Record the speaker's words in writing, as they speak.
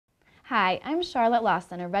Hi, I'm Charlotte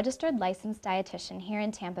Lawson, a registered licensed dietitian here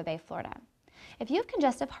in Tampa Bay, Florida. If you have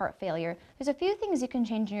congestive heart failure, there's a few things you can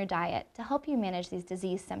change in your diet to help you manage these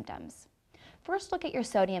disease symptoms. First, look at your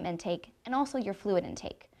sodium intake and also your fluid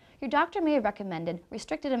intake. Your doctor may have recommended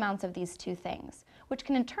restricted amounts of these two things, which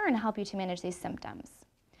can in turn help you to manage these symptoms.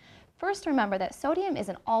 First, remember that sodium is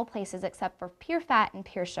in all places except for pure fat and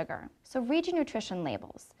pure sugar, so read your nutrition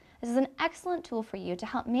labels. This is an excellent tool for you to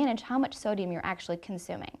help manage how much sodium you're actually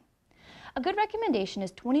consuming. A good recommendation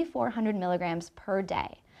is 2,400 milligrams per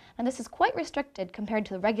day. Now this is quite restricted compared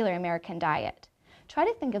to the regular American diet. Try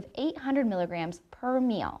to think of 800 milligrams per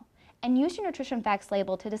meal and use your nutrition facts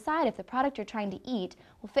label to decide if the product you're trying to eat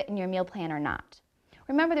will fit in your meal plan or not.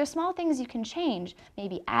 Remember, there's small things you can change,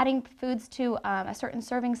 maybe adding foods to a certain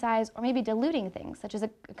serving size or maybe diluting things such as a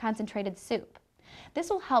concentrated soup. This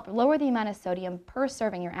will help lower the amount of sodium per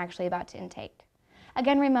serving you're actually about to intake.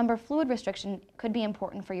 Again, remember, fluid restriction could be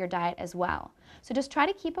important for your diet as well. So just try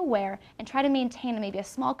to keep aware and try to maintain maybe a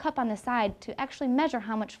small cup on the side to actually measure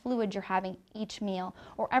how much fluid you're having each meal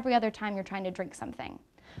or every other time you're trying to drink something.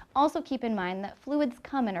 Also keep in mind that fluids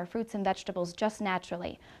come in our fruits and vegetables just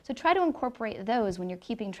naturally, so try to incorporate those when you're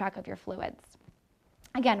keeping track of your fluids.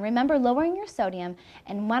 Again, remember, lowering your sodium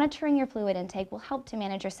and monitoring your fluid intake will help to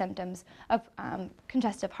manage your symptoms of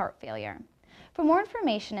congestive heart failure. For more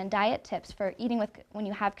information and diet tips for eating when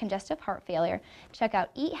you have congestive heart failure, check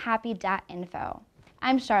out eathappy.info.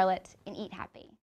 I'm Charlotte, and eat happy.